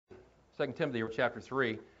2 Timothy chapter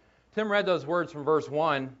 3. Tim read those words from verse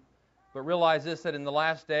 1, but realize this, that in the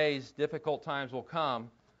last days, difficult times will come.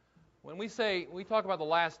 When we talk about the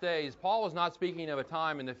last days, Paul was not speaking of a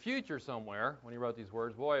time in the future somewhere when he wrote these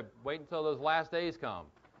words. Boy, wait until those last days come.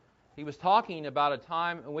 He was talking about a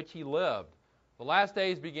time in which he lived. The last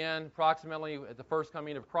days begin approximately at the first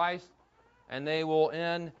coming of Christ, and they will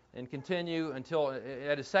end and continue until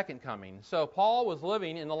at his second coming. So Paul was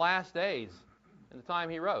living in the last days in the time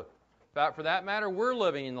he wrote. For that matter, we're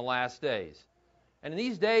living in the last days. And in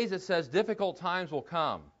these days, it says difficult times will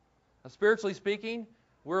come. Now, spiritually speaking,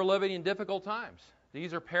 we're living in difficult times.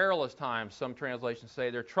 These are perilous times, some translations say.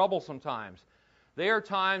 They're troublesome times. They are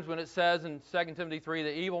times when it says in 2 Timothy 3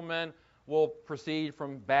 that evil men will proceed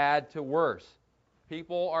from bad to worse.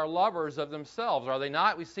 People are lovers of themselves, are they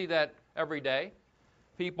not? We see that every day.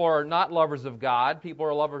 People are not lovers of God. People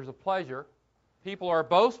are lovers of pleasure. People are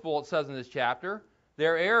boastful, it says in this chapter.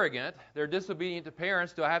 They're arrogant. They're disobedient to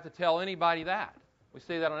parents. Do I have to tell anybody that? We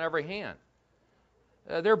see that on every hand.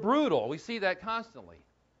 They're brutal. We see that constantly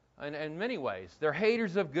in many ways. They're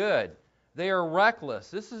haters of good. They are reckless.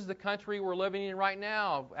 This is the country we're living in right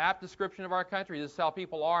now. Apt description of our country. This is how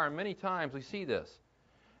people are, and many times we see this.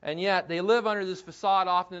 And yet they live under this facade,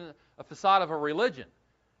 often a facade of a religion.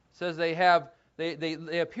 It says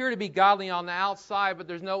they appear to be godly on the outside, but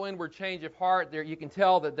there's no inward change of heart. You can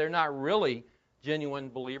tell that they're not really genuine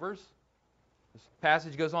believers. This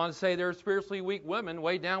passage goes on to say there are spiritually weak women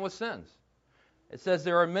weighed down with sins. It says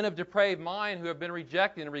there are men of depraved mind who have been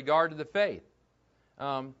rejected in regard to the faith.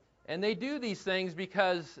 And they do these things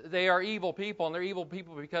because they are evil people, and they're evil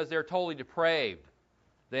people because they're totally depraved.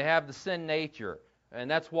 They have the sin nature, and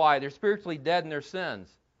that's why they're spiritually dead in their sins.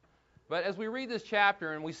 But as we read this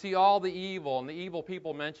chapter and we see all the evil and the evil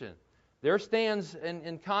people mentioned, there stands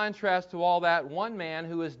in contrast to all that one man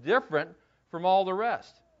who is different from all the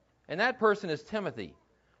rest. And that person is Timothy.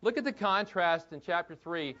 Look at the contrast in chapter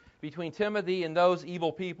 3 between Timothy and those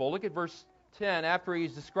evil people. Look at verse 10. After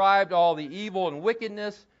he's described all the evil and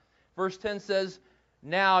wickedness, verse 10 says,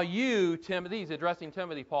 now you, Timothy, he's addressing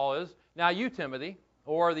Timothy, Paul is, now you, Timothy,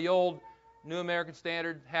 or the old New American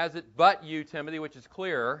Standard has it, but you, Timothy, which is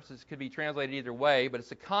clearer. So this could be translated either way, but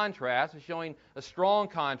it's a contrast. It's showing a strong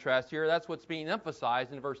contrast here. That's what's being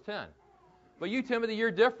emphasized in verse 10. But you, Timothy, you're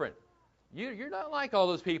different. You're not like all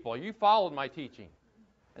those people. You followed my teaching.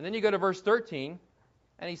 And then you go to verse 13,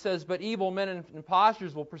 and he says, but evil men and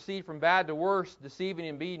impostors will proceed from bad to worse, deceiving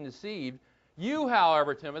and being deceived. You,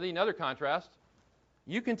 however, Timothy, another contrast,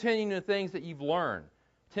 you continue in the things that you've learned.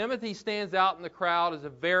 Timothy stands out in the crowd as a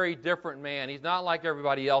very different man. He's not like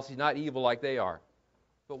everybody else. He's not evil like they are.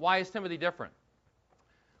 But why is Timothy different?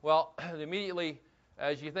 Well, immediately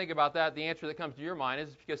as you think about that, the answer that comes to your mind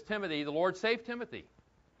is because Timothy, the Lord saved Timothy.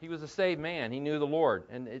 He was a saved man. He knew the Lord.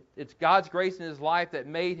 And it's God's grace in his life that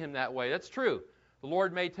made him that way. That's true. The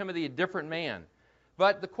Lord made Timothy a different man.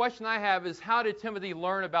 But the question I have is, how did Timothy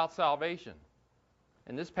learn about salvation?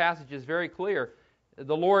 And this passage is very clear.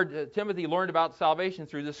 Timothy learned about salvation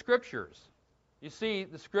through the Scriptures. You see,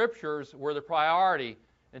 the Scriptures were the priority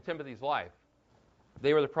in Timothy's life.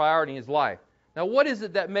 They were the priority in his life. Now, what is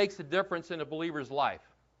it that makes a difference in a believer's life?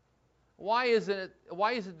 Why is it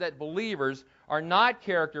that believers are not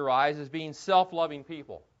characterized as being self-loving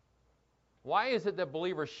people? Why is it that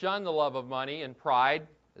believers shun the love of money and pride,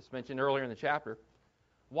 as mentioned earlier in the chapter?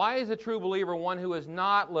 Why is a true believer one who is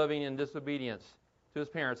not living in disobedience to his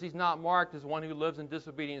parents? He's not marked as one who lives in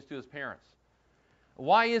disobedience to his parents.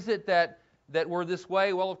 Why is it that we're this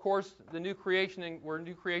way? Well, of course, we're a new creation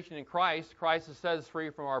in Christ. Christ has set us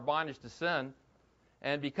free from our bondage to sin,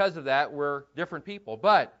 and because of that, we're different people.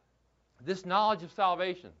 But this knowledge of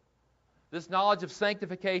salvation, this knowledge of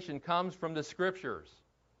sanctification comes from the Scriptures.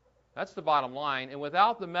 That's the bottom line. And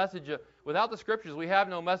without the Scriptures, we have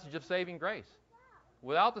no message of saving grace.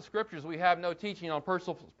 Without the Scriptures, we have no teaching on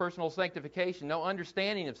personal sanctification, no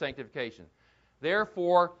understanding of sanctification.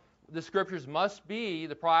 Therefore, the Scriptures must be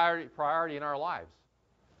the priority in our lives.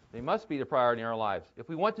 They must be the priority in our lives. If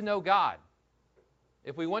we want to know God,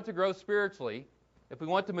 if we want to grow spiritually, if we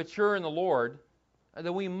want to mature in the Lord,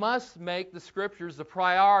 then we must make the Scriptures the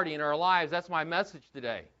priority in our lives. That's my message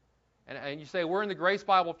today. And you say, we're in the Grace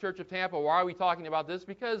Bible Church of Tampa. Why are we talking about this?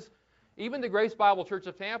 Because even the Grace Bible Church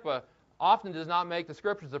of Tampa often does not make the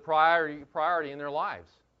Scriptures the priority in their lives.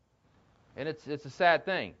 And it's a sad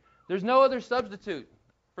thing. There's no other substitute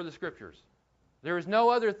for the Scriptures. There is no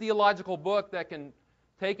other theological book that can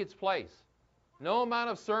take its place. No amount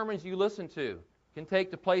of sermons you listen to can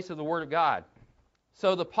take the place of the Word of God.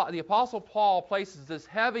 So the Apostle Paul places this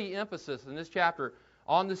heavy emphasis in this chapter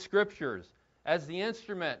on the Scriptures as the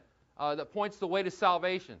instrument that points the way to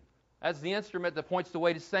salvation. That's the instrument that points the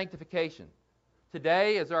way to sanctification.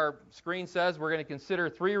 Today, as our screen says, we're going to consider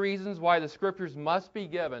 3 reasons why the Scriptures must be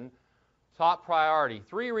given top priority.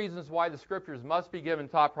 3 reasons why the Scriptures must be given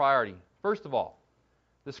top priority. First of all,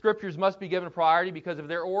 the Scriptures must be given priority because of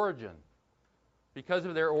their origin. Because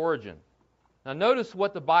of their origin. Now notice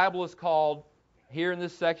what the Bible is called here in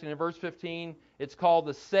this section in verse 15. It's called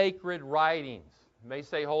the sacred writings. It may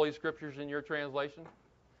say Holy Scriptures in your translation.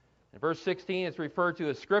 In verse 16, it's referred to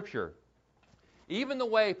as Scripture. Even the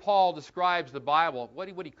way Paul describes the Bible, what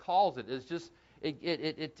he calls it is just,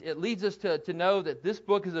 it leads us to know that this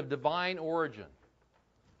book is of divine origin.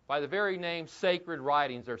 By the very name, sacred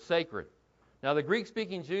writings are sacred. Now, the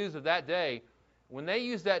Greek-speaking Jews of that day, when they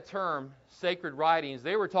used that term, sacred writings,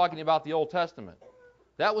 they were talking about the Old Testament.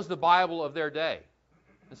 That was the Bible of their day.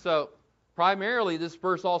 And so, primarily, this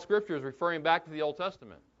verse, all Scripture, is referring back to the Old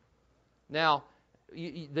Testament. Now,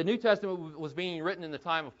 the New Testament was being written in the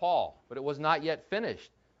time of Paul, but it was not yet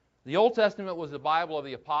finished. The Old Testament was the Bible of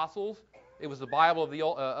the apostles. It was the Bible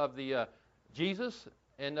of Jesus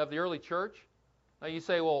and of the early church. Now you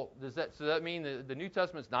say, well, does that mean that the New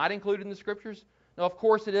Testament is not included in the Scriptures? No, of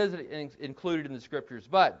course it is included in the Scriptures,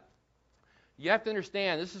 but you have to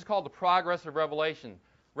understand, this is called the progress of revelation.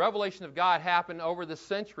 Revelation of God happened over the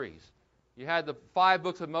centuries. You had the 5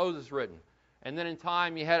 books of Moses written, and then in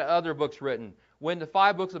time you had other books written. When the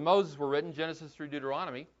 5 books of Moses were written, Genesis through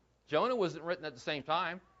Deuteronomy, Jonah wasn't written at the same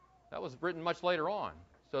time. That was written much later on.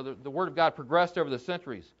 So the Word of God progressed over the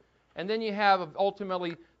centuries. And then you have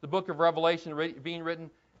ultimately the book of Revelation being written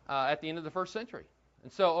at the end of the 1st century.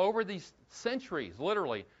 And so over these centuries,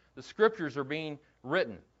 literally, the Scriptures are being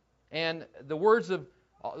written. And the words of,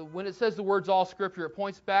 when it says the words all Scripture, it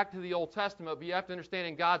points back to the Old Testament, but you have to understand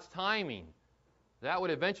in God's timing, that would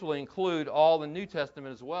eventually include all the New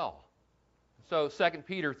Testament as well. So 2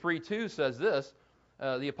 Peter 3:2 says this,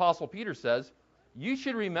 the Apostle Peter says, you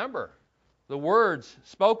should remember the words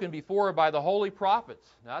spoken before by the holy prophets.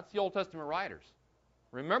 Now, that's the Old Testament writers.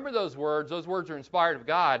 Remember those words are inspired of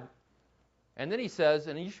God. And then he says,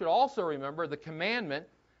 and you should also remember the commandment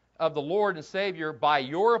of the Lord and Savior by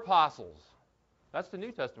your apostles. That's the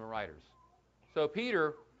New Testament writers. So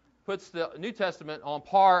Peter puts the New Testament on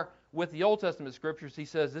par with the Old Testament Scriptures. He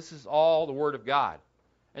says this is all the Word of God.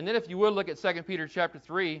 And then if you would look at 2 Peter chapter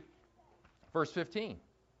 3, verse 15.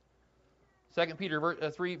 2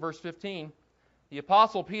 Peter 3, verse 15. The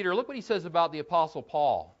Apostle Peter, look what he says about the Apostle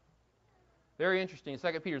Paul. Very interesting.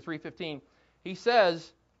 2 Peter 3:15. He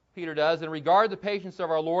says, Peter does, and regard the patience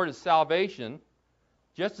of our Lord as salvation,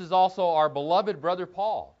 just as also our beloved brother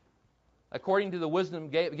Paul, according to the wisdom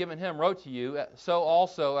given him, wrote to you, so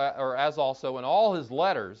also, or as also in all his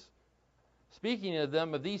letters, speaking of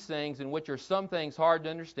them of these things, in which are some things hard to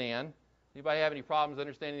understand. Anybody have any problems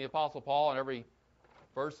understanding the Apostle Paul and every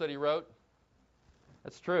verse that he wrote?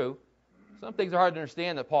 That's true. Some things are hard to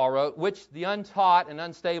understand that Paul wrote, which the untaught and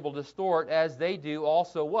unstable distort, as they do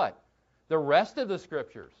also what? The rest of the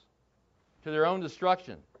Scriptures, to their own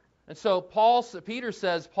destruction. And so Peter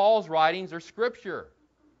says Paul's writings are Scripture.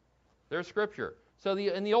 They're Scripture. So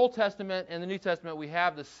in the Old Testament and the New Testament, we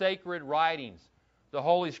have the sacred writings, the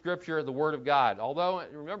Holy Scripture, the Word of God. Although,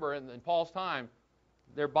 remember, in Paul's time,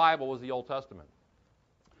 their Bible was the Old Testament.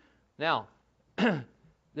 Now,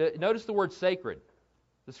 notice the word sacred.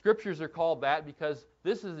 The Scriptures are called that because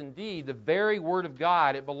this is indeed the very Word of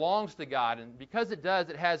God. It belongs to God. And because it does,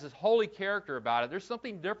 it has this holy character about it. There's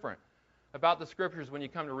something different about the Scriptures when you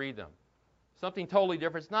come to read them. Something totally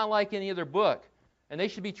different. It's not like any other book. And they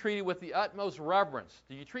should be treated with the utmost reverence.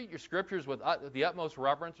 Do you treat your Scriptures with the utmost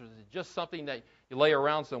reverence, or is it just something that you lay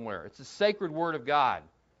around somewhere? It's the sacred Word of God.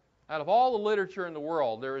 Out of all the literature in the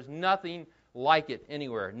world, there is nothing like it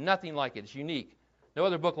anywhere. Nothing like it. It's unique. No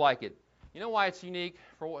other book like it. You know why it's unique?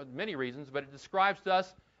 For many reasons, but it describes to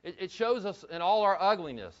us, it shows us in all our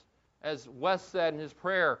ugliness. As Wes said in his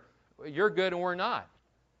prayer, you're good and we're not.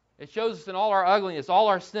 It shows us in all our ugliness, all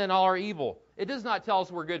our sin, all our evil. It does not tell us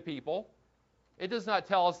we're good people. It does not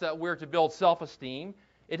tell us that we're to build self-esteem.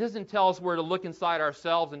 It doesn't tell us we're to look inside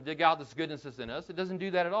ourselves and dig out this goodness that's in us. It doesn't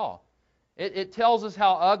do that at all. It tells us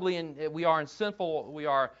how ugly we are and sinful we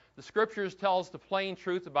are. The Scriptures tell us the plain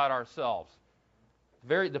truth about ourselves.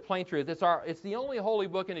 The plain truth. It's the only holy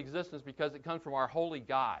book in existence because it comes from our holy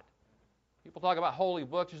God. People talk about holy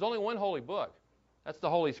books. There's only one holy book. That's the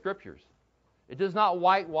Holy Scriptures. It does not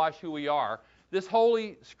whitewash who we are. This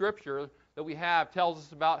Holy Scripture that we have tells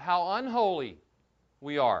us about how unholy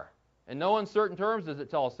we are. In no uncertain terms does it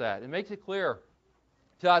tell us that. It makes it clear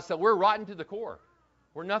to us that we're rotten to the core.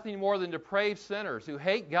 We're nothing more than depraved sinners who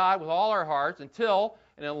hate God with all our hearts until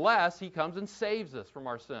and unless He comes and saves us from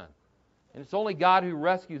our sin. And it's only God who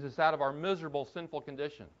rescues us out of our miserable, sinful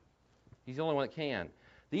condition. He's the only one that can.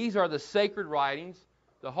 These are the sacred writings,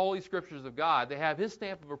 the Holy Scriptures of God. They have His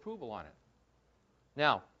stamp of approval on it.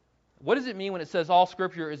 Now, what does it mean when it says all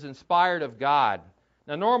Scripture is inspired of God?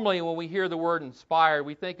 Now, normally when we hear the word inspired,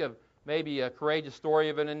 we think of maybe a courageous story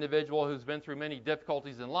of an individual who's been through many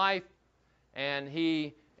difficulties in life, and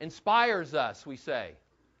he inspires us, we say.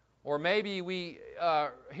 Or maybe we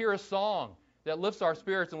hear a song that lifts our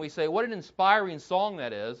spirits and we say, what an inspiring song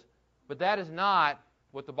that is. But that is not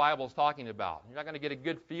what the Bible is talking about. You're not going to get a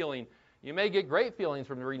good feeling. You may get great feelings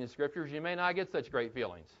from reading the Scriptures. You may not get such great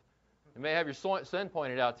feelings. You may have your sin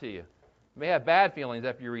pointed out to you. You may have bad feelings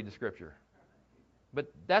after you read the Scripture.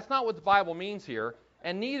 But that's not what the Bible means here.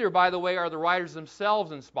 And neither, by the way, are the writers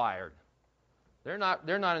themselves inspired. They're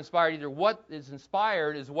not inspired either. What is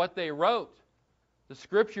inspired is what they wrote. The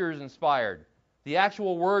Scripture is inspired. The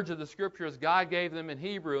actual words of the Scriptures God gave them in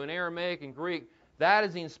Hebrew and Aramaic and Greek, that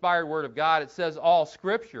is the inspired Word of God. It says all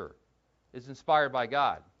Scripture is inspired by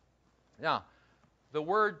God. Now, the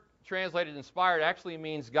word translated inspired actually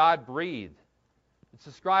means God breathed. It's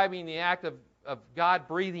describing the act of God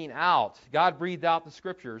breathing out. God breathed out the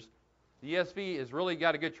Scriptures. The ESV has really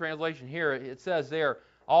got a good translation here. It says there,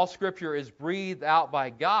 all Scripture is breathed out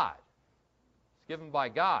by God. It's given by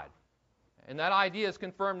God. And that idea is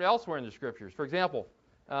confirmed elsewhere in the Scriptures. For example,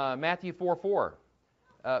 Matthew 4:4.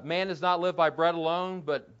 Man does not live by bread alone,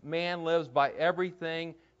 but man lives by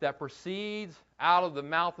everything that proceeds out of the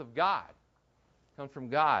mouth of God. It comes from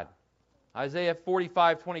God. Isaiah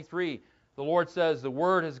 45:23. The Lord says, the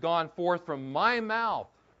word has gone forth from my mouth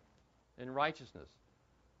in righteousness.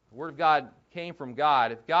 The Word of God came from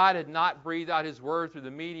God. If God had not breathed out His Word through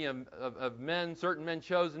the medium of men, certain men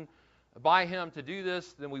chosen by Him to do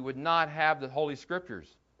this, then we would not have the Holy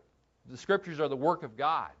Scriptures. The Scriptures are the work of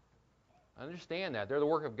God. I understand that. They're the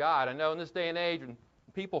work of God. I know in this day and age when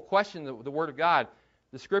people question the Word of God,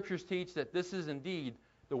 the Scriptures teach that this is indeed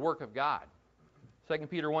the work of God. 2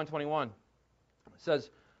 Peter 1:21 says,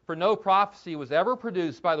 for no prophecy was ever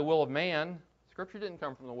produced by the will of man. Scripture didn't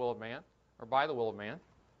come from the will of man or by the will of man.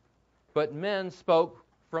 But men spoke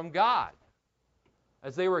from God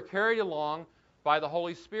as they were carried along by the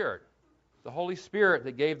Holy Spirit. The Holy Spirit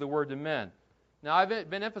that gave the Word to men. Now, I've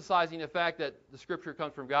been emphasizing the fact that the Scripture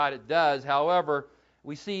comes from God. It does. However,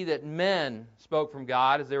 we see that men spoke from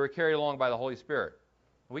God as they were carried along by the Holy Spirit.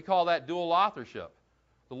 We call that dual authorship.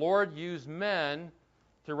 The Lord used men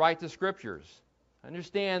to write the Scriptures.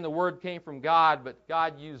 Understand the Word came from God, but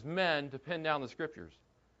God used men to pen down the Scriptures.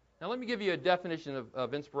 Now, let me give you a definition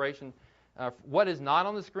of inspiration. What is not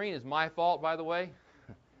on the screen is my fault, by the way.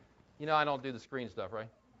 You know I don't do the screen stuff, right?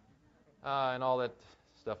 And all that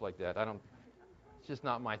stuff like that. It's just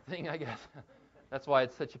not my thing, I guess. That's why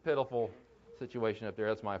it's such a pitiful situation up there.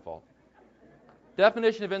 That's my fault.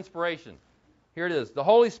 Definition of inspiration. Here it is. The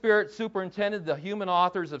Holy Spirit superintended the human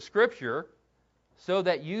authors of Scripture so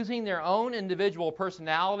that using their own individual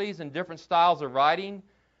personalities and different styles of writing,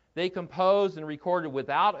 they composed and recorded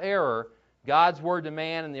without error God's Word to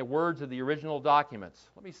man and the words of the original documents.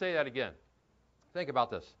 Let me say that again. Think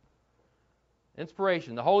about this.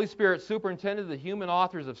 Inspiration. The Holy Spirit superintended the human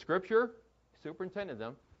authors of Scripture, superintended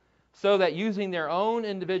them, so that using their own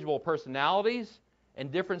individual personalities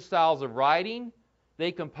and different styles of writing,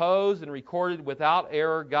 they composed and recorded without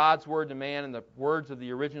error God's Word to man and the words of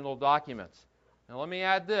the original documents. Now let me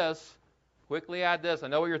add this, quickly add this. I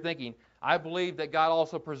know what you're thinking. I believe that God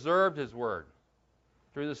also preserved His Word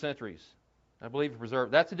through the centuries. I believe He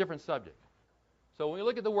preserved. That's a different subject. So when we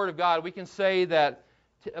look at the Word of God, we can say that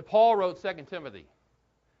Paul wrote 2 Timothy.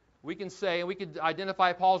 We can say, and we could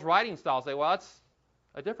identify Paul's writing style, say, well, that's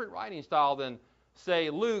a different writing style than, say,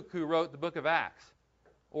 Luke, who wrote the book of Acts,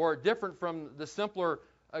 or different from the simpler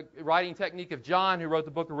writing technique of John, who wrote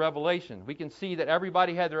the book of Revelation. We can see that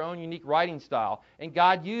everybody had their own unique writing style, and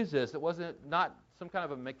God used this. It wasn't not some kind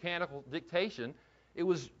of a mechanical dictation. It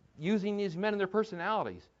was using these men and their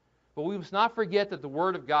personalities. But we must not forget that the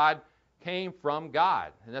Word of God came from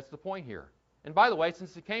God, and that's the point here. And by the way,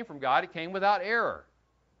 since it came from God, it came without error.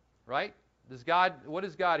 Right? What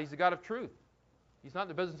is God? He's a God of truth. He's not in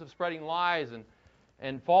the business of spreading lies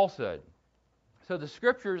and falsehood. So the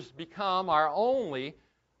Scriptures become our only,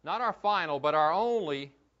 not our final, but our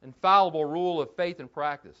only infallible rule of faith and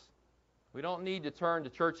practice. We don't need to turn to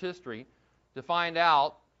church history to find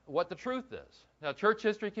out what the truth is. Now, church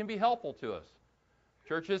history can be helpful to us.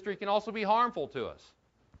 Church history can also be harmful to us.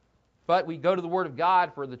 But we go to the Word of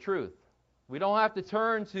God for the truth. We don't have to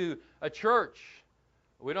turn to a church.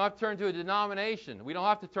 We don't have to turn to a denomination. We don't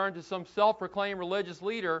have to turn to some self-proclaimed religious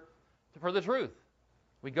leader for the truth.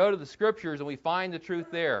 We go to the Scriptures and we find the truth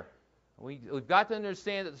there. We've got to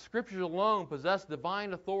understand that the Scriptures alone possess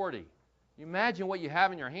divine authority. You imagine what you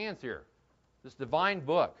have in your hands here, this divine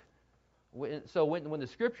book. So when the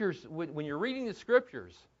Scriptures, when you're reading the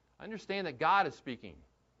Scriptures, understand that God is speaking.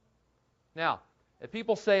 Now, if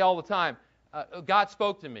people say all the time, God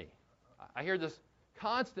spoke to me. I hear this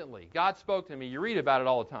constantly. God spoke to me. You read about it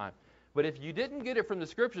all the time. But if you didn't get it from the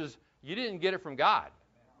Scriptures, you didn't get it from God.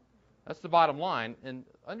 That's the bottom line. And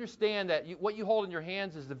understand that what you hold in your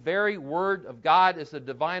hands is the very Word of God. It's a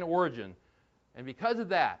divine origin. And because of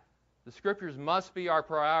that, the Scriptures must be our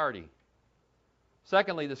priority.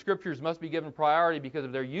 Secondly, the Scriptures must be given priority because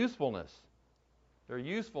of their usefulness. Their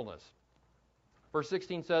usefulness. Verse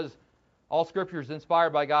 16 says, all Scripture is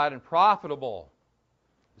inspired by God and profitable.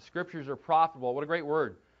 The Scriptures are profitable. What a great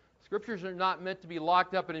word. Scriptures are not meant to be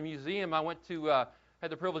locked up in a museum. I went to, had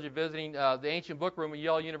the privilege of visiting the ancient book room at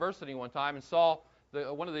Yale University one time and saw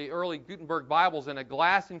one of the early Gutenberg Bibles in a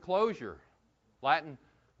glass enclosure, Latin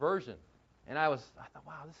version. And I thought,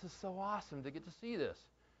 wow, this is so awesome to get to see this.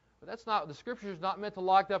 But that's not, the Scripture is not meant to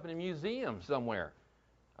locked up in a museum somewhere.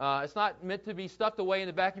 It's not meant to be stuffed away in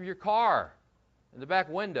the back of your car, in the back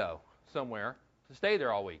window somewhere, to stay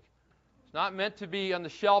there all week. It's not meant to be on the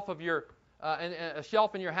shelf of your, a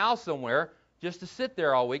shelf in your house somewhere, just to sit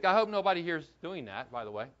there all week. I hope nobody here is doing that, by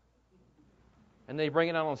the way. And they bring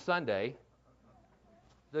it out on Sunday.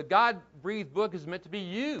 The God-breathed book is meant to be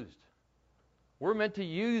used. We're meant to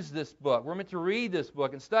use this book. We're meant to read this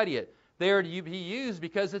book and study it. They are to be used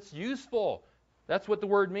because it's useful. That's what the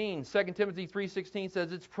word means. 2 Timothy 3:16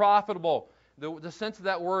 says it's profitable. The sense of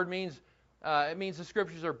that word means it means the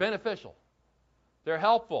Scriptures are beneficial. They're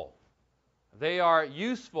helpful. They are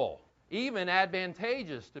useful, even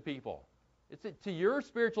advantageous to people. It's to your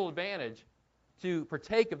spiritual advantage to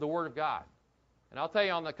partake of the Word of God. And I'll tell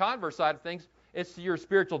you on the converse side of things, it's to your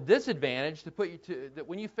spiritual disadvantage to put you that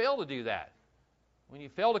when you fail to do that. When you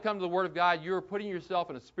fail to come to the Word of God, you're putting yourself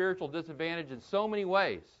in a spiritual disadvantage in so many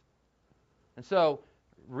ways. And so,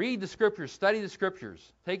 read the Scriptures, study the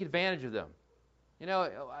Scriptures, take advantage of them. You know,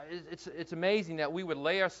 it's amazing that we would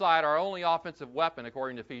lay aside our only offensive weapon,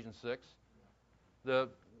 according to Ephesians 6, the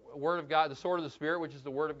Word of God, the sword of the Spirit, which is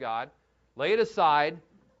the Word of God. Lay it aside,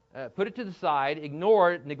 put it to the side,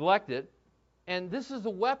 ignore it, neglect it. And this is a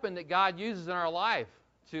weapon that God uses in our life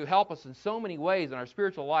to help us in so many ways in our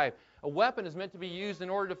spiritual life. A weapon is meant to be used in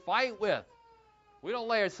order to fight with. We don't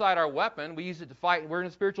lay aside our weapon. We use it to fight. We're in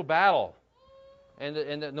a spiritual battle. And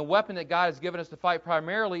the weapon that God has given us to fight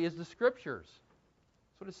primarily is the Scriptures.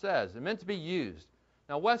 That's what it says. It's meant to be used.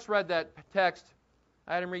 Now, Wes read that text.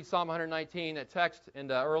 I had him read Psalm 119, that text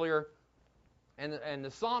earlier. And the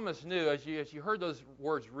psalmist knew, as you heard those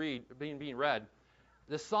words being read,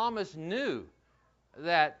 the psalmist knew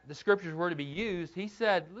that the Scriptures were to be used. He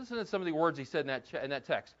said, listen to some of the words he said in that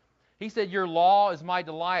text. He said, your law is my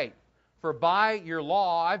delight, for by your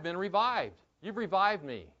law I've been revived. You've revived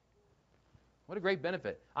me. What a great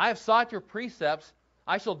benefit. I have sought your precepts.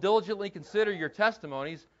 I shall diligently consider your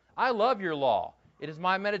testimonies. I love your law. It is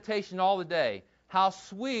my meditation all the day. How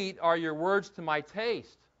sweet are your words to my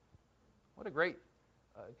taste. What a great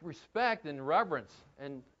respect and reverence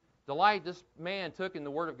and delight this man took in the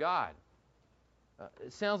Word of God.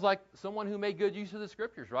 It sounds like someone who made good use of the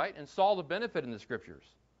Scriptures, right? And saw the benefit in the Scriptures.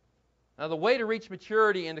 Now, the way to reach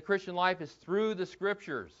maturity in the Christian life is through the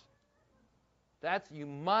Scriptures. You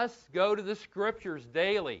must go to the Scriptures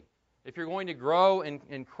daily. If you're going to grow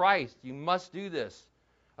in Christ, you must do this.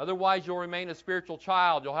 Otherwise, you'll remain a spiritual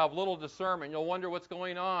child. You'll have little discernment. You'll wonder what's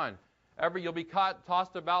going on. You'll be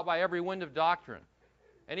tossed about by every wind of doctrine.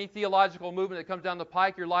 Any theological movement that comes down the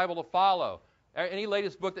pike, you're liable to follow. Any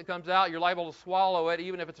latest book that comes out, you're liable to swallow it,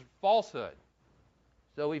 even if it's a falsehood.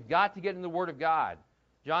 So we've got to get in the Word of God.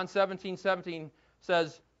 John 17:17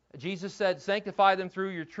 says, Jesus said, sanctify them through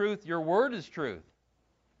your truth. Your word is truth.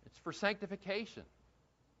 It's for sanctification,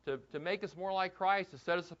 to make us more like Christ, to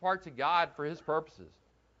set us apart to God for His purposes.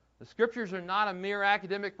 The Scriptures are not a mere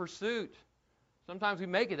academic pursuit. Sometimes we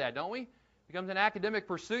make it that, don't we? It becomes an academic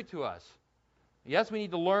pursuit to us. Yes, we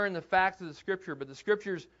need to learn the facts of the Scripture, but the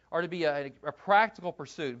Scriptures are to be a practical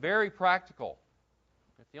pursuit, very practical.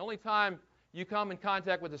 If the only time you come in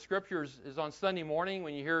contact with the Scriptures is on Sunday morning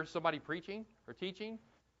when you hear somebody preaching or teaching,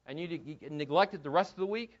 and you neglect it the rest of the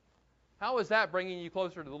week, how is that bringing you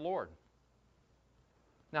closer to the Lord?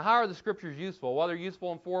 Now, how are the Scriptures useful? Well, they're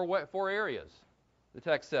useful in four areas, the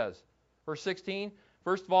text says. Verse 16,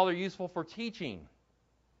 first of all, they're useful for teaching.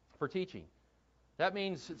 For teaching. That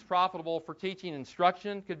means it's profitable for teaching.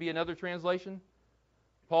 Instruction could be another translation.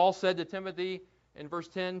 Paul said to Timothy in verse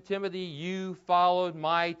 10, Timothy, you followed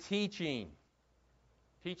my teaching.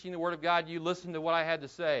 Teaching the Word of God, you listened to what I had to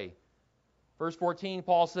say. Verse 14,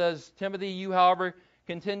 Paul says, Timothy, you, however,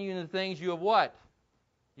 continue in the things you have what?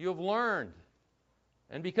 You have learned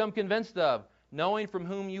and become convinced of, knowing from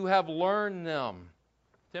whom you have learned them.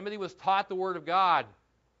 Timothy was taught the Word of God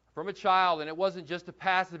from a child, and it wasn't just a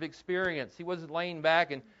passive experience. He wasn't laying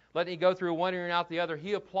back and letting it go through one ear and out the other.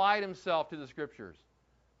 He applied himself to the Scriptures.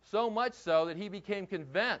 So much so that he became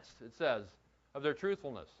convinced, it says, of their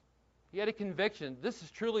truthfulness. He had a conviction, this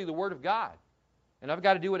is truly the Word of God, and I've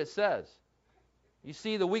got to do what it says. You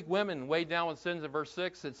see the weak women weighed down with sins in verse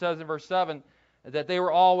 6. It says in verse 7 that they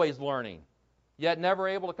were always learning, yet never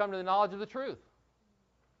able to come to the knowledge of the truth.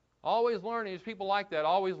 Always learning. There's people like that,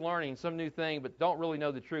 always learning some new thing, but don't really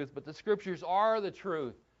know the truth. But the Scriptures are the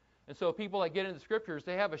truth. And so people that get into the Scriptures,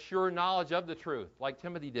 they have a sure knowledge of the truth, like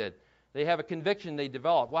Timothy did. They have a conviction they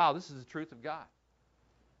develop. Wow, this is the truth of God.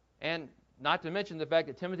 And not to mention the fact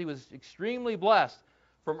that Timothy was extremely blessed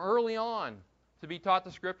from early on to be taught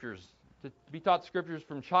the Scriptures. To be taught the Scriptures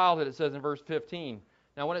from childhood, it says in verse 15.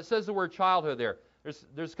 Now, when it says the word childhood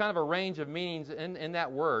there's kind of a range of meanings in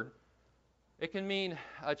that word. It can mean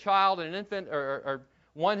a child, an infant, or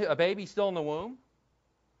a baby still in the womb.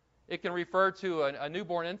 It can refer to a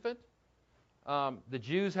newborn infant. The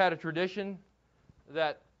Jews had a tradition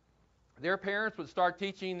that their parents would start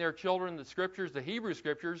teaching their children the Scriptures, the Hebrew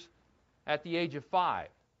Scriptures, at the age of 5.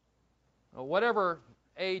 Whatever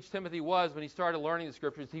age Timothy was when he started learning the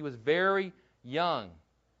Scriptures, he was very young.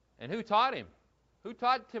 And who taught him? Who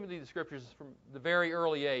taught Timothy the Scriptures from the very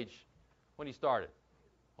early age when he started?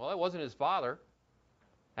 Well, it wasn't his father.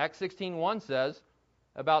 Acts 16:1 says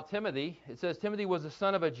about Timothy, it says, Timothy was the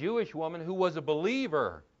son of a Jewish woman who was a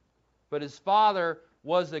believer, but his father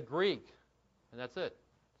was a Greek. And that's it.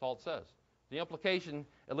 That's all it says. The implication,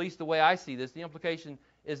 at least the way I see this, the implication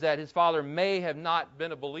is that his father may have not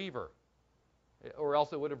been a believer, or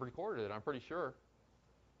else it would have recorded it, I'm pretty sure.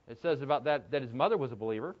 It says about that his mother was a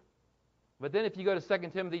believer. But then if you go to 2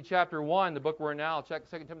 Timothy chapter 1, the book we're in now, check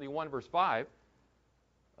 2 Timothy 1, verse 5,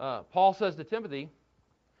 Paul says to Timothy,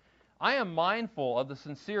 I am mindful of the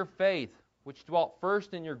sincere faith which dwelt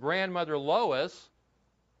first in your grandmother Lois,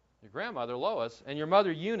 and your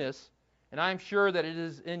mother Eunice, and I am sure that it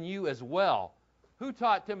is in you as well. Who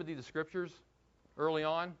taught Timothy the Scriptures early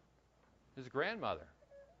on? His grandmother.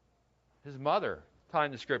 His mother taught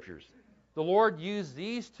him the Scriptures. The Lord used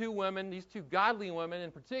these two women, these two godly women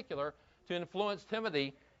in particular, to influence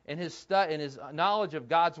Timothy in his knowledge of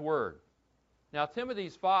God's Word. Now,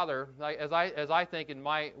 Timothy's father, as I think in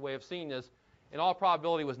my way of seeing this, in all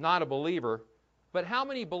probability was not a believer. But how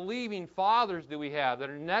many believing fathers do we have that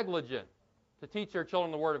are negligent to teach their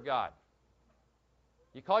children the Word of God?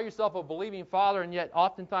 You call yourself a believing father and yet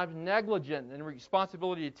oftentimes negligent in the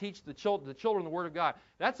responsibility to teach the children the Word of God.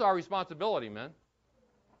 That's our responsibility, men.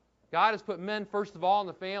 God has put men, first of all, in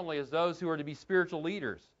the family as those who are to be spiritual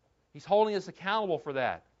leaders. He's holding us accountable for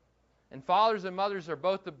that. And fathers and mothers are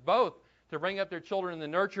both to bring up their children in the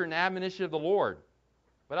nurture and admonition of the Lord.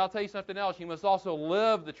 But I'll tell you something else. You must also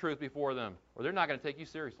live the truth before them, or they're not going to take you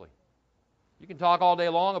seriously. You can talk all day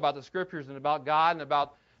long about the Scriptures and about God and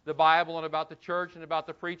about the Bible and about the church and about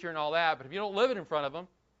the preacher and all that, but if you don't live it in front of them,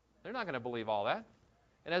 they're not going to believe all that.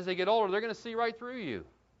 And as they get older, they're going to see right through you.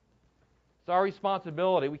 It's our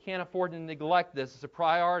responsibility. We can't afford to neglect this. It's a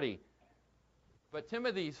priority. But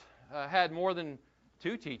Timothy's had more than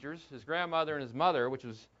two teachers, his grandmother and his mother, which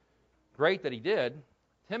was great that he did.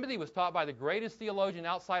 Timothy was taught by the greatest theologian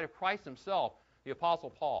outside of Christ himself, the Apostle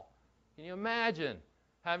Paul. Can you imagine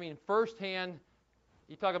having firsthand,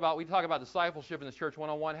 we talk about discipleship in the church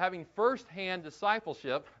 101, having firsthand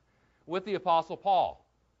discipleship with the Apostle Paul?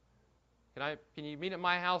 Can you meet at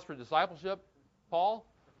my house for discipleship, Paul?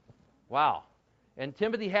 Wow. And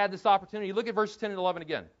Timothy had this opportunity. Look at verses 10 and 11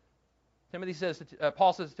 again.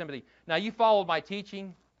 Paul says to Timothy, now you followed my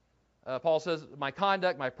teaching. Paul says, my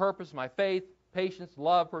conduct, my purpose, my faith, patience,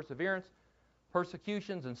 love, perseverance,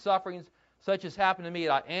 persecutions and sufferings, such as happened to me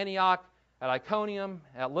at Antioch, at Iconium,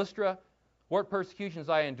 at Lystra, what persecutions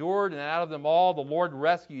I endured, and out of them all the Lord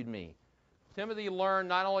rescued me. Timothy learned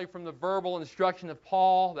not only from the verbal instruction of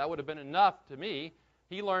Paul, that would have been enough to me,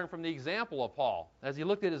 he learned from the example of Paul. As he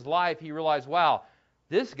looked at his life, he realized, wow,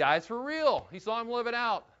 this guy's for real. He saw him live it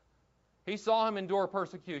out. He saw him endure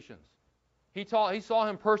persecutions. He saw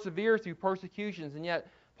him persevere through persecutions, and yet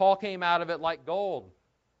Paul came out of it like gold,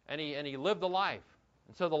 and he lived the life.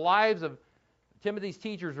 And so the lives of Timothy's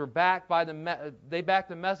teachers were backed by they backed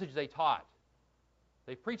the message they taught.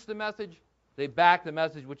 They preached the message, they backed the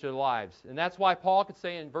message with their lives. And that's why Paul could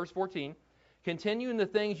say in verse 14, continue in the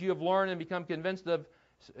things you have learned and become convinced of,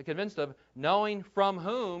 knowing from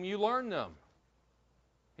whom you learned them.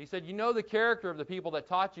 He said, you know the character of the people that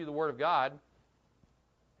taught you the Word of God.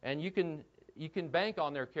 And you can bank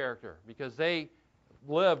on their character because they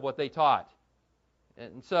lived what they taught.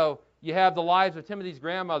 And so you have the lives of Timothy's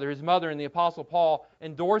grandmother, his mother, and the Apostle Paul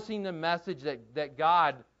endorsing the message that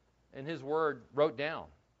God and His Word wrote down.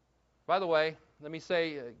 By the way, let me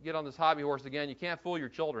say, get on this hobby horse again, you can't fool your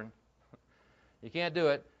children. You can't do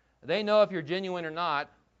it. They know if you're genuine or not.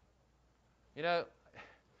 You know,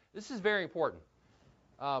 this is very important.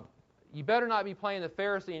 You better not be playing the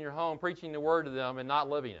Pharisee in your home, preaching the Word to them and not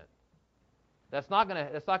living it. That's not going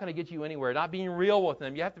to get you anywhere. Not being real with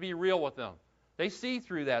them. You have to be real with them. They see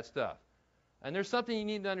through that stuff. And there's something you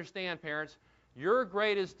need to understand, parents. Your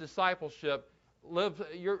greatest discipleship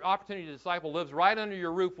your opportunity to disciple lives right under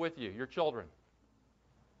your roof with you, your children.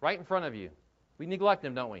 Right in front of you. We neglect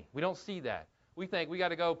them, don't we? We don't see that. We think we got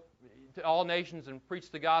to go to all nations and preach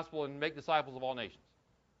the gospel and make disciples of all nations.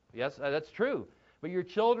 Yes, that's true. But your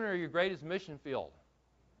children are your greatest mission field.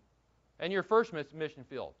 And your first mission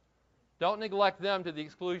field. Don't neglect them to the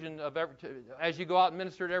exclusion of as you go out and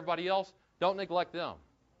minister to everybody else, don't neglect them.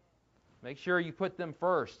 Make sure you put them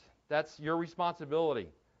first. That's your responsibility.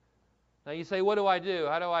 Now you say, what do I do?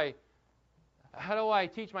 How do I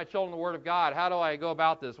teach my children the Word of God? How do I go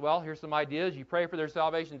about this? Well, here's some ideas. You pray for their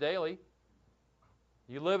salvation daily.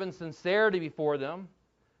 You live in sincerity before them.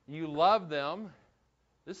 You love them.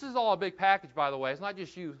 This is all a big package, by the way. It's not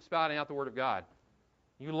just you spouting out the Word of God.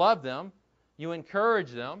 You love them. You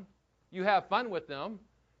encourage them. You have fun with them.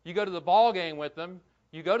 You go to the ball game with them.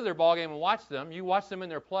 You go to their ball game and watch them. You watch them in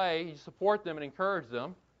their play. You support them and encourage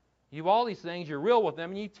them. You do all these things. You're real with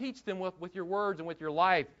them. And you teach them with your words and with your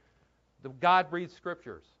life the God-breathed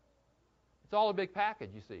Scriptures. It's all a big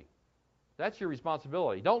package, you see. That's your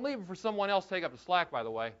responsibility. Don't leave it for someone else to take up the slack, by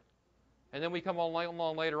the way. And then we come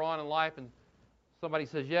along later on in life and somebody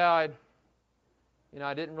says, yeah,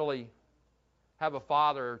 I didn't really have a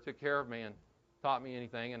father who took care of me and taught me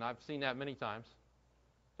anything, and I've seen that many times.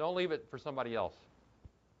 Don't leave it for somebody else.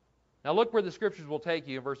 Now look where the Scriptures will take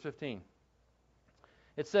you in verse 15.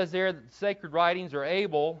 It says there that the sacred writings are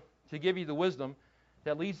able to give you the wisdom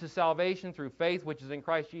that leads to salvation through faith which is in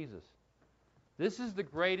Christ Jesus. This is the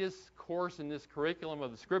greatest course in this curriculum of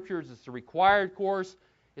the Scriptures. It's a required course.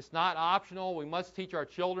 It's not optional. We must teach our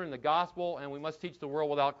children the gospel, and we must teach the world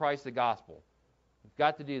without Christ the gospel. We've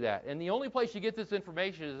got to do that. And the only place you get this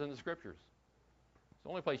information is in the Scriptures. It's the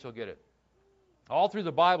only place you'll get it. All through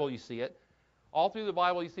the Bible you see it. All through the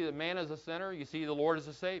Bible you see that man is a sinner. You see the Lord as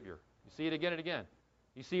a Savior. You see it again and again.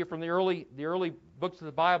 You see it from the early books of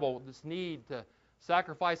the Bible, this need to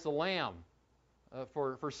sacrifice a lamb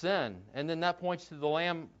for sin. And then that points to the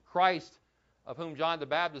Lamb Christ, of whom John the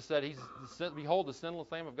Baptist said, behold, the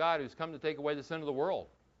sinless Lamb of God who's come to take away the sin of the world,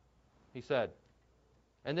 he said.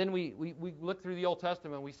 And then we look through the Old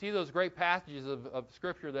Testament, we see those great passages of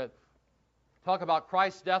Scripture that talk about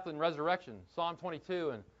Christ's death and resurrection. Psalm 22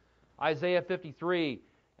 and Isaiah 53.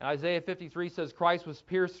 And Isaiah 53 says, Christ was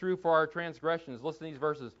pierced through for our transgressions. Listen to these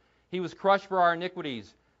verses. He was crushed for our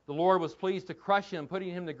iniquities. The Lord was pleased to crush him, putting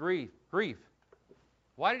him to grief.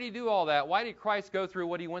 Why did he do all that? Why did Christ go through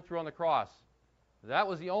what he went through on the cross? That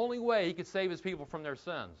was the only way he could save his people from their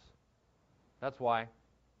sins. That's why.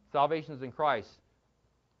 Salvation is in Christ.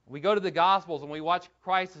 We go to the Gospels and we watch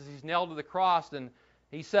Christ as he's nailed to the cross, and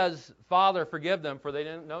he says, Father, forgive them, for they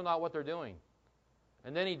know not what they're doing.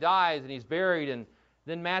 And then he dies and he's buried, and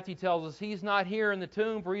then Matthew tells us he's not here in the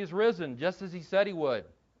tomb, for he's risen, just as he said he would.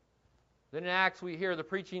 Then in Acts we hear the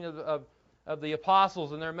preaching of the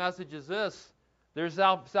apostles, and their message is this: there's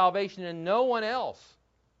salvation in no one else,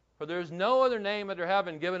 for there's no other name under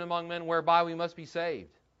heaven given among men whereby we must be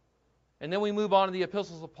saved. And then we move on to the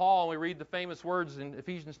epistles of Paul, and we read the famous words in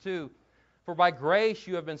Ephesians 2, for by grace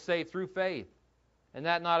you have been saved through faith, and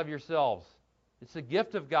that not of yourselves. It's a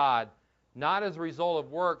gift of God, not as a result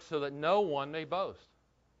of works, so that no one may boast.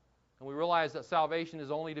 And we realize that salvation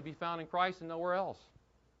is only to be found in Christ and nowhere else.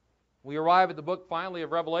 We arrive at the book, finally,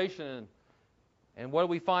 of Revelation, and what do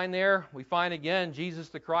we find there? We find again Jesus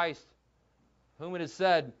the Christ, whom it is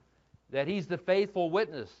said that he's the faithful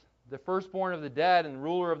witness, the firstborn of the dead and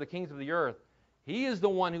ruler of the kings of the earth. He is the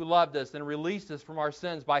one who loved us and released us from our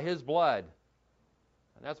sins by his blood.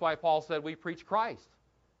 And that's why Paul said we preach Christ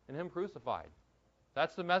and him crucified.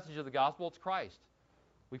 That's the message of the gospel. It's Christ.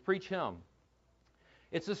 We preach him.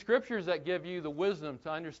 It's the Scriptures that give you the wisdom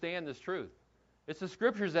to understand this truth. It's the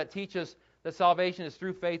Scriptures that teach us that salvation is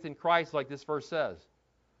through faith in Christ, like this verse says.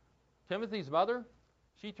 Timothy's mother,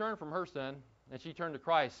 she turned from her sin, and she turned to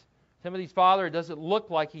Christ. Timothy's father, it doesn't look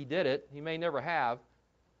like he did it. He may never have.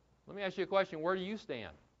 Let me ask you a question. Where do you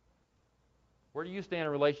stand? Where do you stand in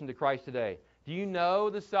relation to Christ today? Do you know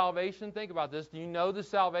the salvation? Think about this. Do you know the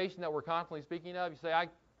salvation that we're constantly speaking of? You say,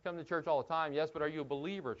 come to church all the time. Yes, but are you a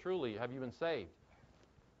believer truly? Have you been saved?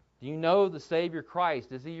 Do you know the Savior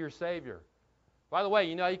Christ? Is He your Savior? By the way,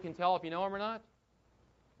 you know how you can tell if you know Him or not?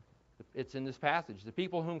 It's in this passage. The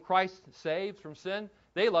people whom Christ saves from sin,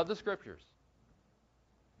 they love the Scriptures.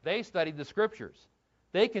 They studied the Scriptures.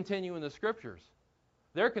 They continue in the Scriptures.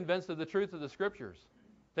 They're convinced of the truth of the Scriptures.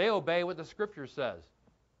 They obey what the Scripture says.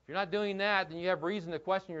 If you're not doing that, then you have reason to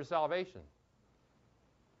question your salvation.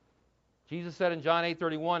 Jesus said in John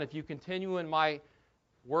 8:31, if you continue in my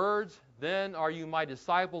words, then are you my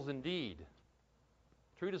disciples indeed.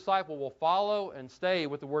 A true disciple will follow and stay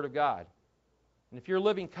with the Word of God. And if you're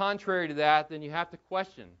living contrary to that, then you have to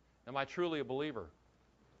question, am I truly a believer?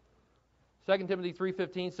 2 Timothy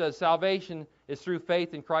 3:15 says, salvation is through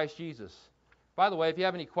faith in Christ Jesus. By the way, if you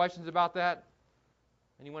have any questions about that,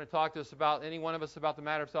 and you want to talk to us about, any one of us about the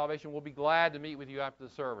matter of salvation, we'll be glad to meet with you after the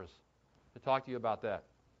service to talk to you about that.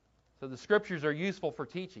 So the Scriptures are useful for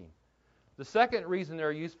teaching. The second reason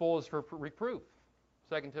they're useful is for reproof.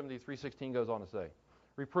 2 Timothy 3:16 goes on to say.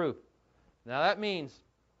 Reproof. Now that means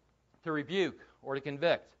to rebuke or to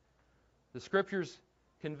convict. The Scriptures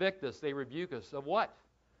convict us. They rebuke us. Of what?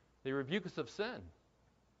 They rebuke us of sin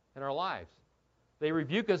in our lives. They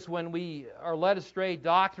rebuke us when we are led astray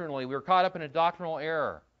doctrinally. We're caught up in a doctrinal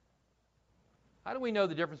error. How do we know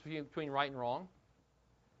the difference between right and wrong?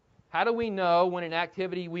 How do we know when an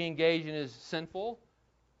activity we engage in is sinful?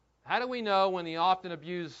 How do we know when the often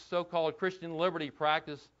abused so-called Christian liberty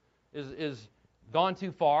practice is gone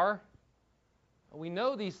too far? We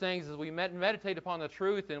know these things as we meditate upon the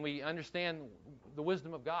truth and we understand the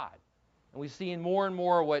wisdom of God. And we see more and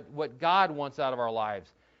more what God wants out of our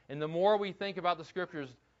lives. And the more we think about the Scriptures,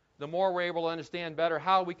 the more we're able to understand better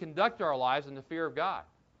how we conduct our lives in the fear of God.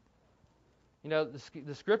 You know,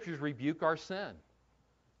 the Scriptures rebuke our sin.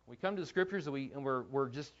 We come to the Scriptures and we're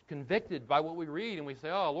just convicted by what we read, and we say,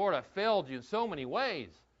 oh, Lord, I failed you in so many ways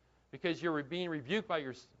because you're being rebuked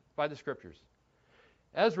by the Scriptures.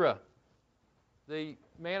 Ezra, the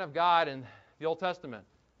man of God in the Old Testament,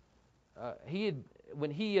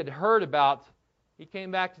 when he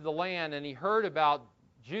came back to the land and he heard about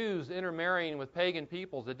Jews intermarrying with pagan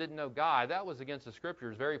peoples that didn't know God. That was against the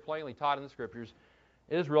Scriptures, very plainly taught in the Scriptures.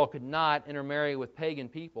 Israel could not intermarry with pagan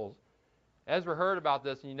peoples. Ezra heard about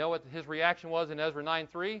this, and you know what his reaction was in Ezra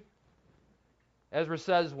 9:3? Ezra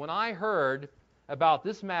says, when I heard about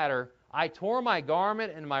this matter, I tore my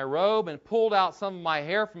garment and my robe and pulled out some of my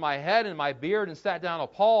hair from my head and my beard and sat down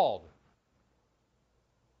appalled.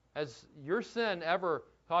 Has your sin ever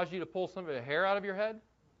caused you to pull some of the hair out of your head?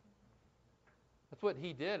 That's what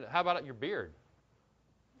he did. How about your beard?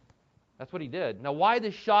 That's what he did. Now, why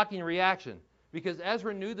this shocking reaction? Because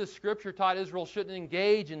Ezra knew the Scripture taught Israel shouldn't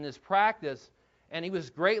engage in this practice, and he was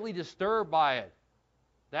greatly disturbed by it.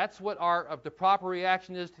 That's what the proper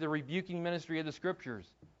reaction is to the rebuking ministry of the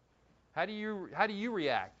Scriptures. How do you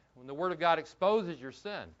react when the Word of God exposes your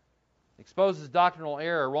sin, exposes doctrinal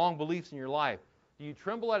error, wrong beliefs in your life? Do you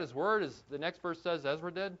tremble at His Word, as the next verse says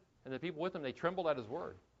Ezra did? And the people with him, they trembled at His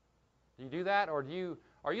Word. Do you do that? Or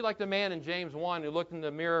are you like the man in James 1 who looked in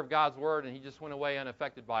the mirror of God's Word and he just went away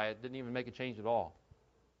unaffected by it, didn't even make a change at all?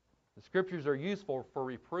 The Scriptures are useful for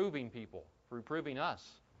reproving people, for reproving us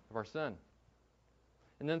of our sin.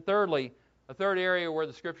 And then thirdly, a third area where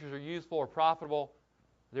the Scriptures are useful or profitable,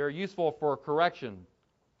 they're useful for correction.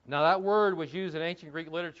 Now that word was used in ancient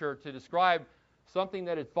Greek literature to describe something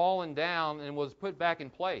that had fallen down and was put back in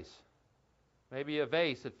place. Maybe a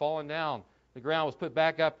vase had fallen down. The ground was put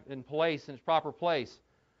back up in place, in its proper place.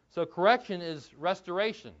 So correction is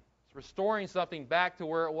restoration. It's restoring something back to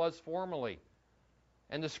where it was formerly.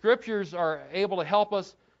 And the Scriptures are able to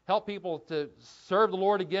help people to serve the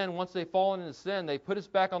Lord again once they've fallen into sin. They put us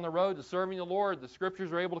back on the road to serving the Lord. The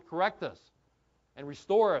Scriptures are able to correct us and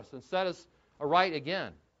restore us and set us aright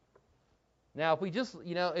again. Now, if we just,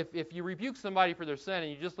 if you rebuke somebody for their sin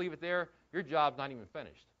and you just leave it there, your job's not even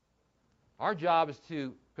finished. Our job is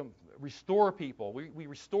to restore people. We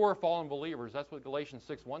restore fallen believers. That's what Galatians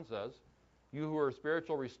 6:1 says. You who are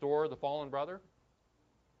spiritual, restore the fallen brother.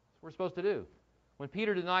 That's what we're supposed to do. When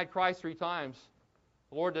Peter denied Christ 3 times,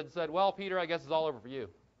 the Lord said, well, Peter, I guess it's all over for you.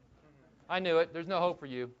 I knew it. There's no hope for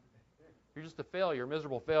you. You're just a failure, a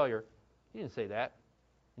miserable failure. He didn't say that.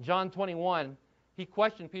 In John 21, he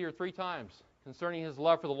questioned Peter 3 times concerning his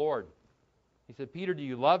love for the Lord. He said, Peter, do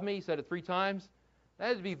you love me? He said it 3 times. That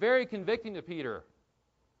had to be very convicting to Peter.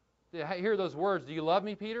 To hear those words, do you love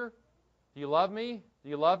me, Peter? Do you love me? Do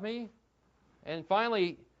you love me? And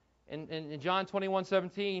finally, in John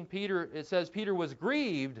 21:17, it says Peter was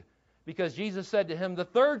grieved because Jesus said to him the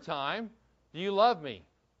 3rd time, do you love me?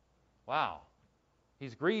 Wow.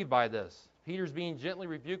 He's grieved by this. Peter's being gently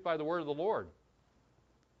rebuked by the word of the Lord.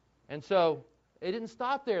 And so it didn't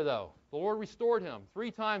stop there, though. The Lord restored him.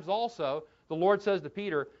 3 times also, the Lord says to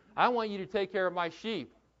Peter, I want you to take care of my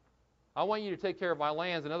sheep. I want you to take care of my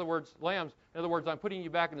lambs. In other words, I'm putting you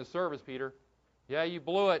back into service, Peter. Yeah, you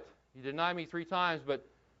blew it. You denied me 3 times, but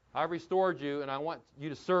I restored you, and I want you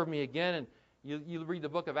to serve me again. And you read the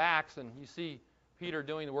book of Acts, and you see Peter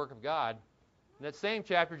doing the work of God. In that same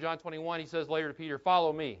chapter, John 21, he says later to Peter,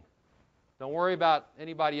 follow me. Don't worry about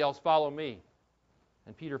anybody else. Follow me.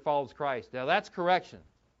 And Peter follows Christ. Now, that's correction.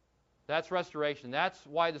 That's restoration. That's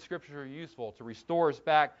why the Scriptures are useful, to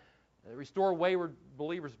restore wayward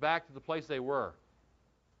believers back to the place they were.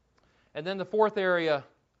 And then the fourth area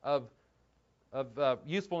of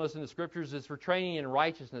usefulness in the Scriptures is for training in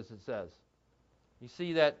righteousness, it says. You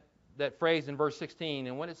see that phrase in verse 16.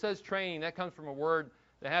 And when it says training, that comes from a word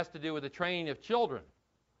that has to do with the training of children,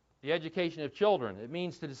 the education of children. It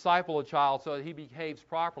means to disciple a child so that he behaves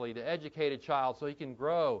properly, to educate a child so he can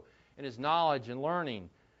grow in his knowledge and learning,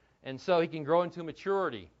 and so he can grow into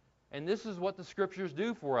maturity. And this is what the Scriptures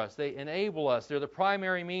do for us. They enable us. They're the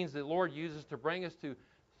primary means that the Lord uses to bring us to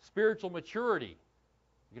spiritual maturity.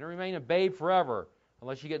 You're going to remain a babe forever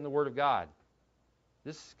unless you get in the Word of God.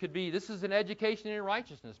 This is an education in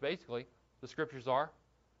righteousness, basically, the Scriptures are.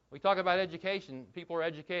 We talk about education. People are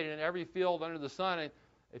educated in every field under the sun. And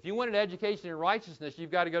if you want an education in righteousness,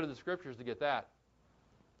 you've got to go to the Scriptures to get that.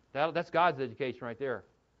 That's God's education right there.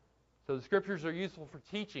 So the Scriptures are useful for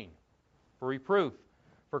teaching, for reproof,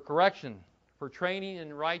 for correction, for training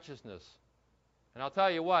in righteousness. And I'll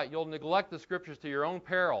tell you what, you'll neglect the Scriptures to your own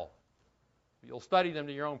peril. You'll study them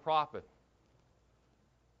to your own profit.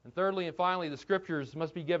 And thirdly and finally, the Scriptures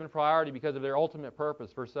must be given priority because of their ultimate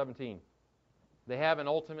purpose. Verse 17. They have an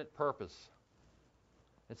ultimate purpose.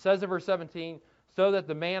 It says in verse 17, so that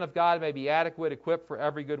the man of God may be adequate, equipped for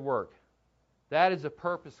every good work. That is a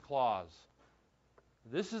purpose clause.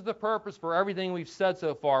 This is the purpose for everything we've said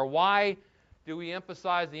so far. Why do we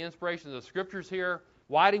emphasize the inspiration of the Scriptures here?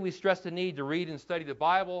 Why do we stress the need to read and study the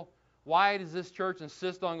Bible? Why does this church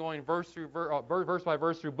insist on going verse by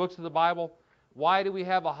verse through books of the Bible? Why do we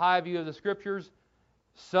have a high view of the Scriptures?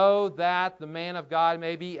 So that the man of God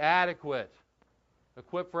may be adequate,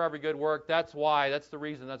 equipped for every good work. That's why. That's the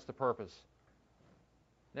reason. That's the purpose.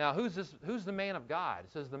 Now, who's the man of God?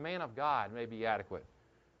 It says the man of God may be adequate.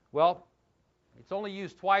 Well, it's only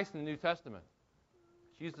used twice in the New Testament.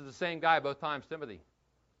 It's used as the same guy both times, Timothy.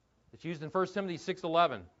 It's used in 1 Timothy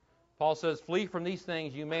 6:11. Paul says, flee from these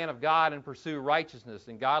things, you man of God, and pursue righteousness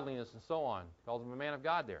and godliness and so on. He calls him a man of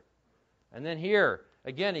God there. And then here,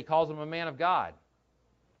 again, he calls him a man of God.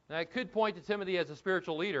 Now, it could point to Timothy as a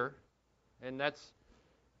spiritual leader, and that's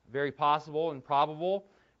very possible and probable.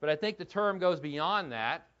 But I think the term goes beyond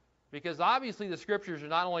that, because obviously the Scriptures are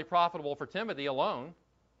not only profitable for Timothy alone,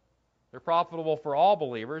 they're profitable for all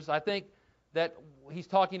believers. I think that he's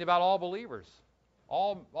talking about all believers.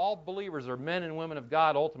 All believers are men and women of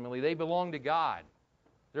God ultimately. They belong to God.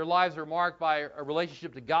 Their lives are marked by a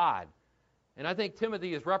relationship to God. And I think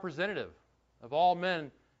Timothy is representative of all men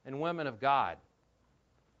and women of God.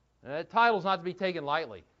 And that title is not to be taken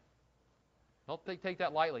lightly. Don't take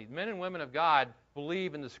that lightly. Men and women of God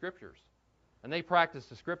believe in the Scriptures, and they practice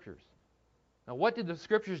the Scriptures. Now, what did the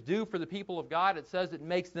Scriptures do for the people of God? It says it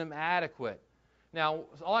makes them adequate. Now,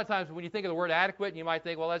 a lot of times when you think of the word adequate, you might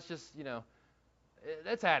think, well, that's just,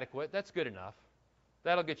 that's adequate. That's good enough.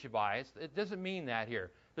 That'll get you by. It doesn't mean that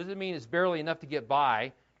here. It doesn't mean it's barely enough to get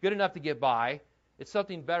by, good enough to get by. It's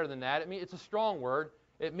something better than that. It's a strong word.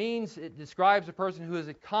 It means it describes a person who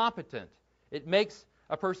is competent. It makes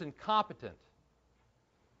a person competent.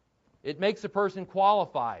 It makes a person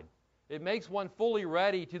qualified. It makes one fully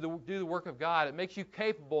ready to do the work of God. It makes you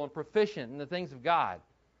capable and proficient in the things of God.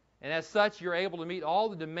 And as such, you're able to meet all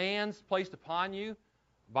the demands placed upon you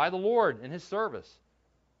by the Lord in His service.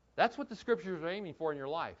 That's what the Scriptures are aiming for in your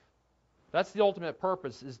life. That's the ultimate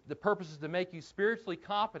purpose. The purpose is to make you spiritually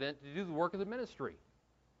competent to do the work of the ministry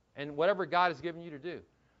and whatever God has given you to do.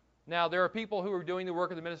 Now, there are people who are doing the work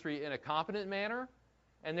of the ministry in a competent manner,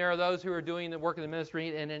 and there are those who are doing the work of the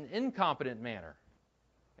ministry in an incompetent manner.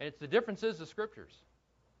 And it's the differences of Scriptures.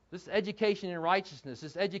 This education in righteousness,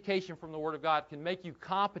 this education from the Word of God can make you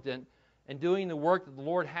competent in doing the work that the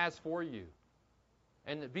Lord has for you.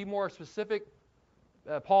 And to be more specific,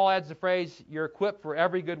 Paul adds the phrase, you're equipped for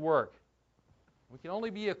every good work. We can only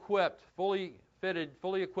be equipped, fully fitted,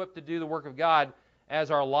 fully equipped to do the work of God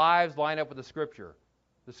as our lives line up with the Scripture.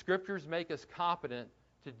 The Scriptures make us competent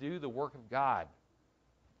to do the work of God.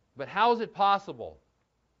 But how is it possible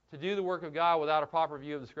to do the work of God without a proper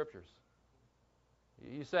view of the Scriptures?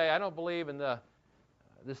 You say, I don't believe in the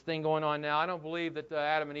this thing going on now. I don't believe that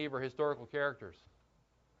Adam and Eve are historical characters.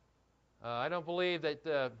 I don't believe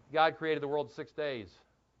that God created the world in 6 days.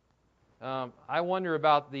 I wonder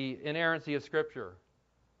about the inerrancy of Scripture,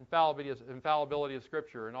 infallibility of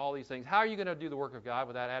Scripture, and all these things. How are you going to do the work of God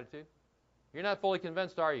with that attitude? You're not fully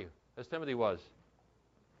convinced, are you, as Timothy was?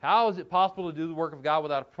 How is it possible to do the work of God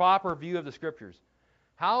without a proper view of the Scriptures?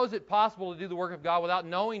 How is it possible to do the work of God without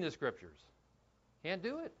knowing the Scriptures? Can't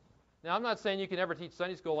do it. Now, I'm not saying you can never teach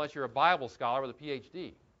Sunday school unless you're a Bible scholar with a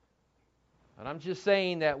PhD. And I'm just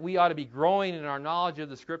saying that we ought to be growing in our knowledge of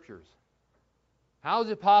the Scriptures. How is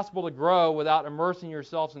it possible to grow without immersing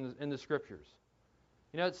yourselves in the Scriptures?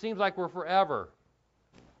 You know, it seems like we're forever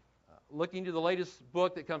looking to the latest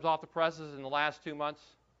book that comes off the presses in the last 2 months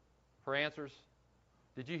for answers.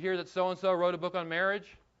 Did you hear that so-and-so wrote a book on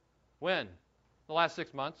marriage? When? The last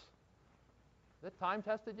 6 months. Is that time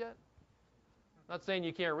tested yet? I'm not saying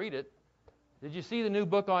you can't read it. Did you see the new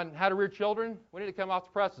book on how to rear children? When did it come off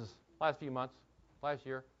the presses? Last few months, last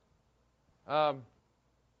year.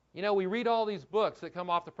 You know, we read all these books that come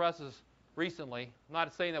off the presses recently. I'm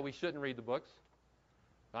not saying that we shouldn't read the books.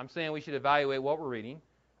 I'm saying we should evaluate what we're reading.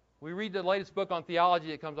 We read the latest book on theology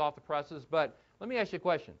that comes off the presses, but let me ask you a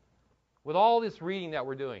question. With all this reading that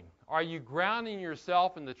we're doing, are you grounding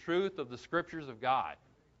yourself in the truth of the Scriptures of God?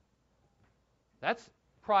 That's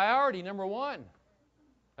priority number one.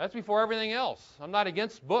 That's before everything else. I'm not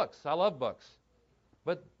against books. I love books.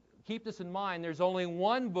 But keep this in mind. There's only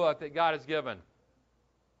one book that God has given.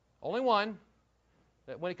 Only one.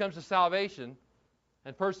 That when it comes to salvation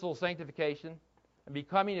and personal sanctification and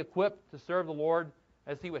becoming equipped to serve the Lord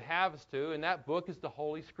as He would have us to, and that book is the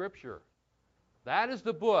Holy Scripture. That is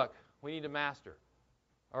the book we need to master.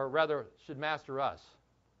 Or rather, should master us.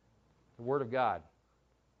 The Word of God.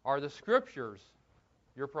 Are the Scriptures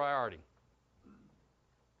your priority?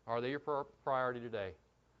 Are they your priority today?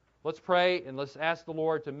 Let's pray and let's ask the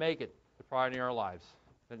Lord to make it the priority in our lives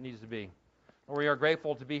that it needs to be. Lord, we are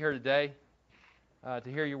grateful to be here today, to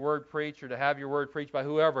hear your word preached or to have your word preached by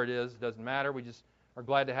whoever it is. It doesn't matter. We just are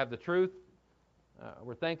glad to have the truth.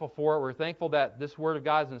 We're thankful for it. We're thankful that this word of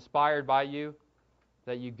God is inspired by you,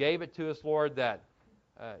 that you gave it to us, Lord, that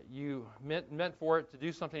you meant for it to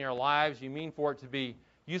do something in our lives. You mean for it to be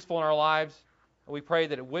useful in our lives. And we pray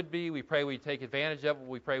that it would be. We pray we'd take advantage of it.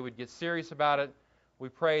 We pray we'd get serious about it. We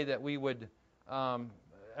pray that we would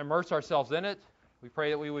immerse ourselves in it. We pray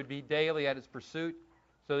that we would be daily at its pursuit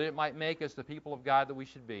so that it might make us the people of God that we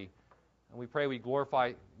should be. And we pray we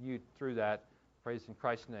glorify you through that. Praise in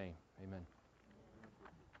Christ's name. Amen.